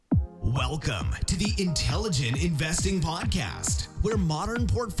Welcome to the Intelligent Investing Podcast, where modern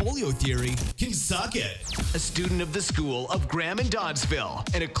portfolio theory can suck it. A student of the School of Graham and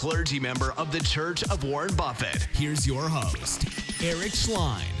Doddsville and a clergy member of the Church of Warren Buffett. Here's your host, Eric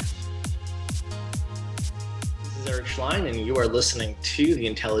Schlein. This is Eric Schlein, and you are listening to the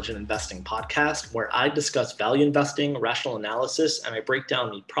Intelligent Investing Podcast, where I discuss value investing, rational analysis, and I break down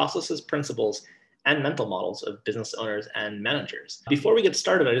the processes, principles, and mental models of business owners and managers. Before we get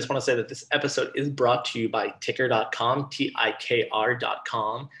started, I just want to say that this episode is brought to you by Ticker.com,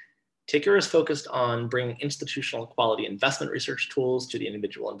 TIKR.com. Ticker is focused on bringing institutional quality investment research tools to the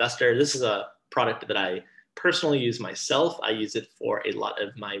individual investor. This is a product that I personally use myself. I use it for a lot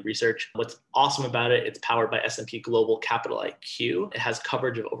of my research. What's awesome about it, it's powered by S&P Global Capital IQ. It has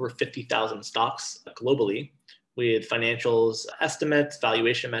coverage of over 50,000 stocks globally, with financials, estimates,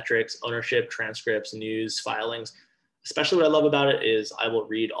 valuation metrics, ownership, transcripts, news, filings. Especially what I love about it is I will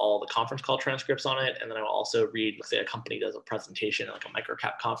read all the conference call transcripts on it. And then I will also read, let's say a company does a presentation like a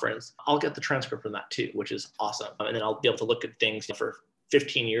microcap conference. I'll get the transcript from that too, which is awesome. And then I'll be able to look at things for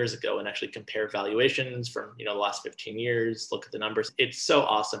 15 years ago and actually compare valuations from the last 15 years, look at the numbers. It's so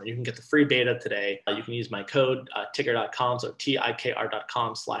awesome. And you can get the free beta today. You can use my code, ticker.com, so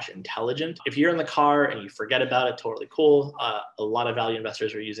TIKR.com/intelligent. If you're in the car and you forget about it, totally cool. A lot of value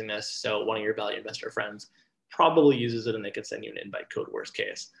investors are using this. So one of your value investor friends probably uses it and they can send you an invite code worst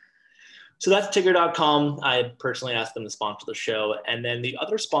case. So that's Ticker.com. I personally asked them to sponsor the show. And then the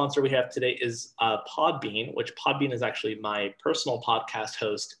other sponsor we have today is Podbean, which Podbean is actually my personal podcast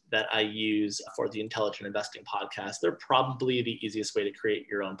host that I use for the Intelligent Investing Podcast. They're probably the easiest way to create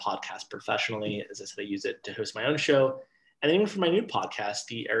your own podcast professionally. As I said, I use it to host my own show. And then even for my new podcast,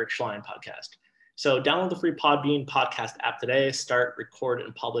 the Eric Schlein Podcast. So download the free Podbean podcast app today. Start, record,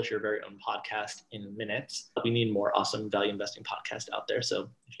 and publish your very own podcast in minutes. We need more awesome value investing podcasts out there. So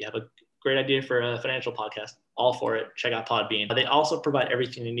if you have a great idea for a financial podcast, all for it. Check out Podbean. They also provide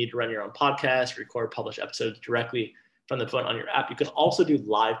everything you need to run your own podcast, record, publish episodes directly from the phone on your app. You can also do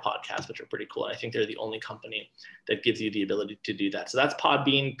live podcasts, which are pretty cool. And I think they're the only company that gives you the ability to do that. So that's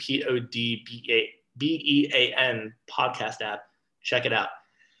Podbean, Podbean podcast app. Check it out.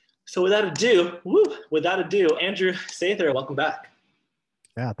 So without ado, Andrew Sather, welcome back.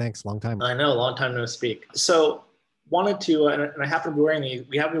 Yeah, thanks. Long time. I know, long time no speak. So wanted to, and I happen to be wearing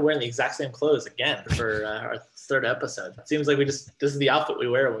the exact same clothes again for our third episode. It seems like this is the outfit we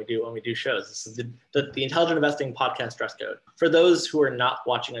wear when we do shows. This is the Intelligent Investing Podcast dress code. For those who are not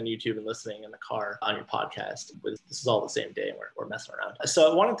watching on YouTube and listening in the car on your podcast, this is all the same day and we're messing around.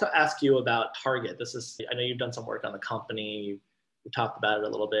 So I wanted to ask you about Target. I know you've done some work on the company. We talked about it a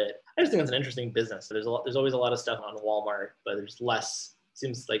little bit. I just think it's an interesting business. There's always a lot of stuff on Walmart, but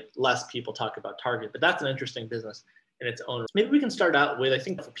seems like less people talk about Target, but that's an interesting business in its own. Maybe we can start out with, I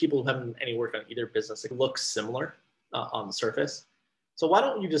think for people who haven't any work on either business, it looks similar on the surface. So why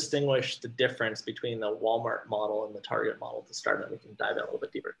don't you distinguish the difference between the Walmart model and the Target model to start, and we can dive in a little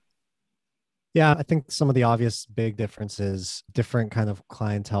bit deeper. Yeah, I think some of the obvious big differences, different kind of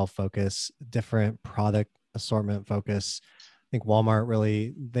clientele focus, different product assortment focus. I think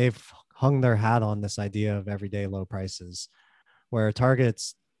Walmart they've hung their hat on this idea of everyday low prices, where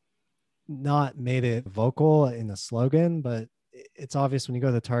Target's not made it vocal in the slogan, but it's obvious when you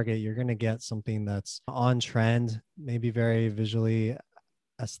go to Target, you're going to get something that's on trend, maybe very visually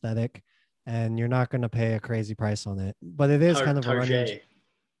aesthetic, and you're not going to pay a crazy price on it. But it is kind of a running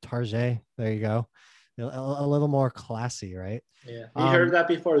Target. There you go. A little more classy, right? Yeah. You heard that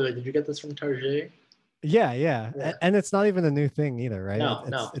before. Did you get this from Target? Yeah. And it's not even a new thing either, right?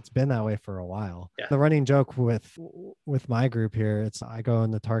 No. It's been that way for a while. Yeah. The running joke with my group here, it's I go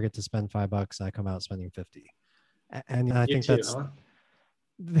in the Target to spend $5, I come out spending 50. And I think that's, huh?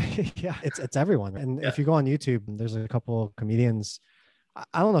 Yeah, it's everyone. And if you go on YouTube, there's a couple of comedians.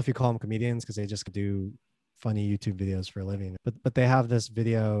 I don't know if you call them comedians because they just do funny YouTube videos for a living, but they have this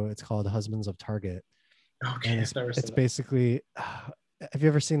video. It's called Husbands of Target. Okay. And it's basically, have you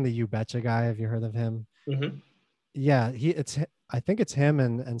ever seen the You Betcha guy? Have you heard of him? Mm-hmm. Yeah, I think it's him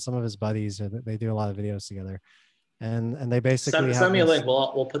and some of his buddies. They do a lot of videos together, and they basically send me a link.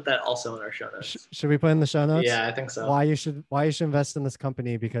 We'll put that also in our show notes. Should we put in the show notes? Yeah, I think so. Why you should invest in this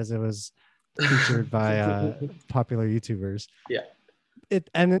company because it was featured by popular YouTubers. Yeah.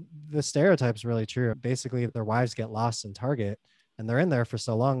 The stereotype's really true. Basically, their wives get lost in Target, and they're in there for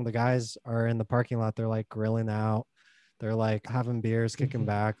so long. The guys are in the parking lot. They're like grilling out. They're like having beers, kicking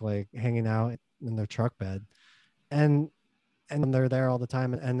back, like hanging out in their truck bed, and they're there all the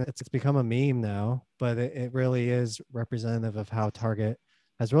time. And it's become a meme now, but it really is representative of how Target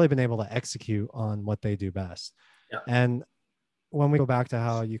has really been able to execute on what they do best. Yeah. And when we go back to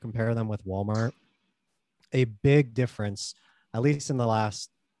how you compare them with Walmart, a big difference, at least in the last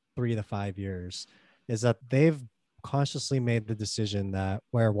 3 to 5 years, is that they've consciously made the decision that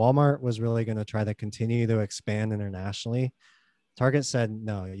where Walmart was really going to try to continue to expand internationally, Target said,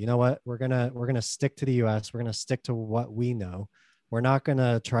 no, you know what? We're gonna stick to the US. We're gonna stick to what we know. We're not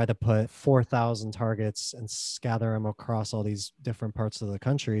gonna try to put 4,000 targets and scatter them across all these different parts of the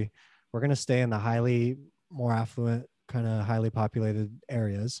country. We're gonna stay in the highly more affluent, kind of highly populated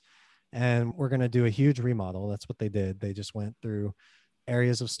areas. And we're gonna do a huge remodel. That's what they did. They just went through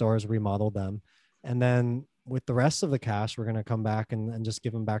areas of stores, remodeled them. And then with the rest of the cash, we're going to come back and just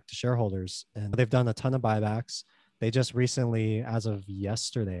give them back to shareholders. And they've done a ton of buybacks. They just recently, as of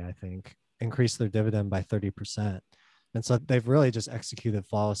yesterday, I think, increased their dividend by 30%. And so they've really just executed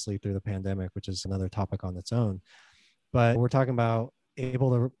flawlessly through the pandemic, which is another topic on its own. But we're talking about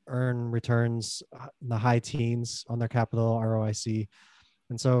able to earn returns in the high teens on their capital ROIC.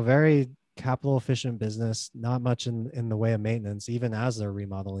 And so very capital efficient business, not much in the way of maintenance, even as they're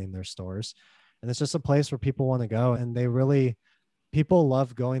remodeling their stores. And it's just a place where people want to go. And people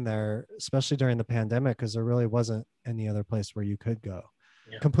love going there, especially during the pandemic, because there really wasn't any other place where you could go.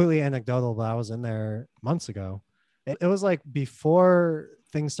 Yeah. Completely anecdotal, but I was in there months ago. It was like before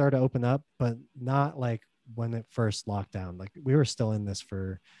things started to open up, but not like when it first locked down. Like we were still in this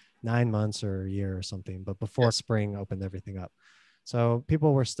for 9 months or a year or something, but before spring opened everything up. So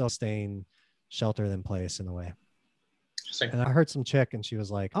people were still staying sheltered in place in a way. And I heard some chick and she was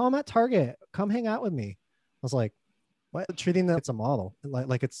like, oh, I'm at Target. Come hang out with me. I was like, what? Treating that it's a model,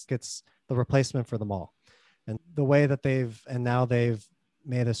 like it's the replacement for the mall. And the way that they've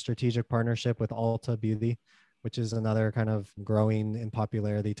made a strategic partnership with Ulta Beauty, which is another kind of growing in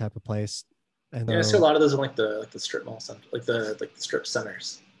popularity type of place. And I see a lot of those in like the strip mall center, like the strip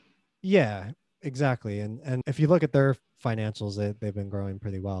centers. Yeah, exactly. And if you look at their financials, they've been growing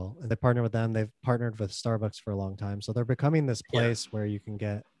pretty well. And they partner with them. They've partnered with Starbucks for a long time. So they're becoming this place where you can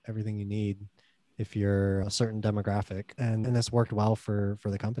get everything you need if you're a certain demographic. And it's worked well for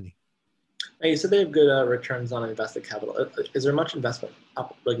the company. You said they have good returns on invested capital. Is there much reinvestment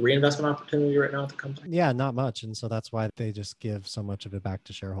opportunity right now at the company? Yeah, not much. And so that's why they just give so much of it back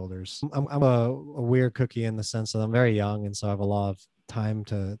to shareholders. I'm a weird cookie in the sense that I'm very young. And so I have a lot of time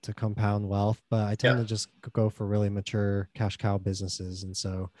to compound wealth, but I tend to just go for really mature cash cow businesses. And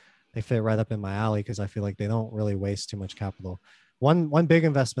so they fit right up in my alley because I feel like they don't really waste too much capital. One big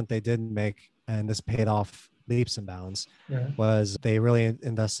investment they did make, and this paid off leaps and bounds, was they really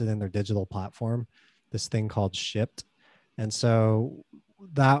invested in their digital platform, this thing called Shipped. And so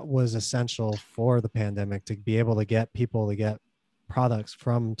that was essential for the pandemic to be able to get people to get products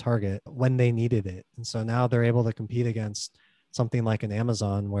from Target when they needed it. And so now they're able to compete against something like an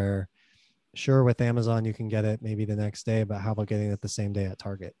Amazon, where sure, with Amazon, you can get it maybe the next day, but how about getting it the same day at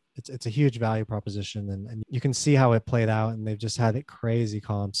Target? It's a huge value proposition, and you can see how it played out. And they've just had it crazy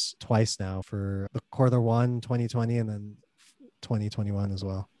comps twice now for the Q1 2020 and then 2021 as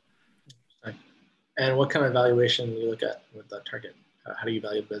well. And what kind of valuation do you look at with the Target? How do you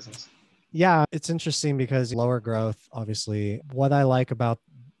value the business? Yeah, it's interesting because lower growth, obviously. What I like about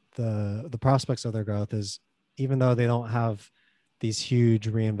the prospects of their growth is even though they don't have these huge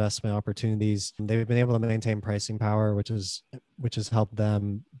reinvestment opportunities, they've been able to maintain pricing power, which has helped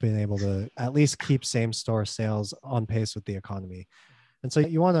them being able to at least keep same store sales on pace with the economy. And so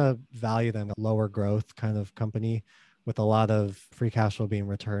you want to value them a lower growth kind of company with a lot of free cash flow being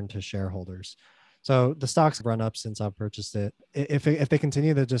returned to shareholders. So the stock's run up since I've purchased it. If they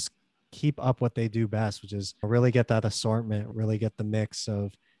continue to just keep up what they do best, which is really get that assortment, really get the mix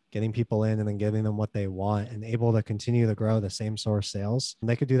of getting people in and then giving them what they want and able to continue to grow the same source sales. And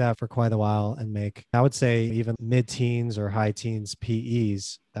they could do that for quite a while and make, I would say, even mid-teens or high teens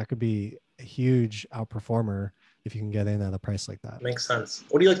PEs. That could be a huge outperformer if you can get in at a price like that. Makes sense.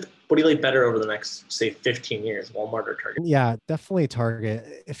 What do you like better over the next, say, 15 years, Walmart or Target? Yeah, definitely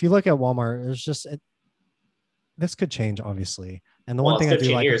Target. If you look at Walmart, there's just this could change, obviously. And the one thing 15 I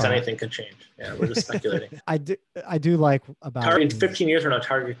do like years, about, anything could change. Yeah, we're just speculating. I do like about Target, 15 years from now,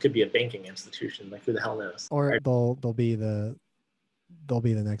 Target could be a banking institution. Like, who the hell knows? Or they'll be the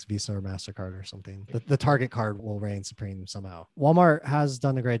next Visa or MasterCard or something. The Target card will reign supreme somehow. Walmart has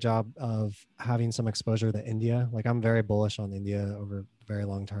done a great job of having some exposure to India. Like, I'm very bullish on India over a very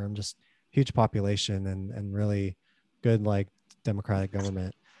long term, just huge population and really good, like, democratic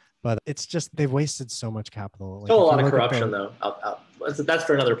government. But it's just, they've wasted so much capital. Still a lot of corruption, though. That's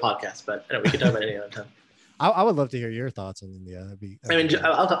for another podcast, but we can talk about it any other time. I would love to hear your thoughts on India.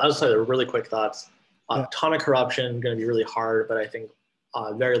 I'll just say the really quick thoughts. A ton of corruption, going to be really hard, but I think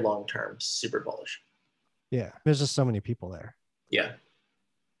very long term, super bullish. Yeah, there's just so many people there. Yeah.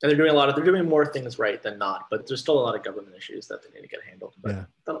 And they're doing more things right than not, but there's still a lot of government issues that they need to get handled. But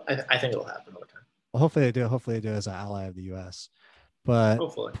I think it'll happen over time. Well, hopefully they do. Hopefully they do as an ally of the U.S. But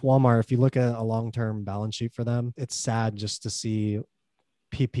hopefully. Walmart, if you look at a long-term balance sheet for them, it's sad just to see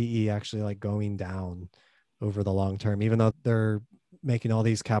PPE actually like going down over the long term, even though they're making all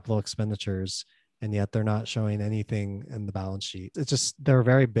these capital expenditures and yet they're not showing anything in the balance sheet. It's just, they're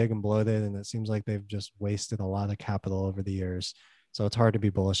very big and bloated, and it seems like they've just wasted a lot of capital over the years. So it's hard to be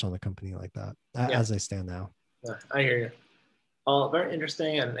bullish on a company like that as they stand now. Yeah, I hear you. Very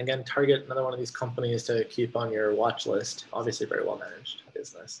interesting. And again, Target, another one of these companies to keep on your watch list. Obviously, very well managed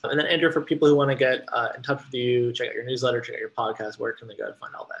business. And then, Andrew, for people who want to get in touch with you, check out your newsletter, check out your podcast, where can they go to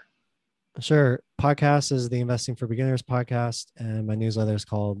find all that? Sure. Podcast is the Investing for Beginners podcast, and my newsletter is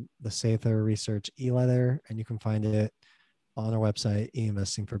called the Sather Research e-letter, and you can find it on our website,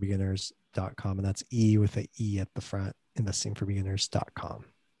 investingforbeginners.com, and that's E with an E at the front, investingforbeginners.com.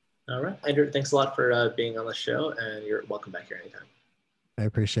 All right. Andrew, thanks a lot for being on the show, and you're welcome back here anytime. I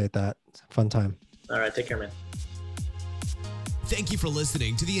appreciate that. It's a fun time. All right. Take care, man. Thank you for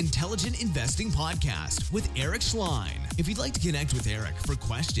listening to the Intelligent Investing Podcast with Eric Schlein. If you'd like to connect with Eric for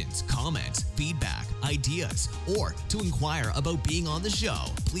questions, comments, feedback, ideas, or to inquire about being on the show,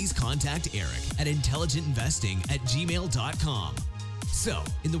 please contact Eric at intelligentinvesting@gmail.com. So,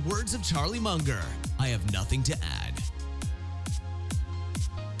 in the words of Charlie Munger, I have nothing to add.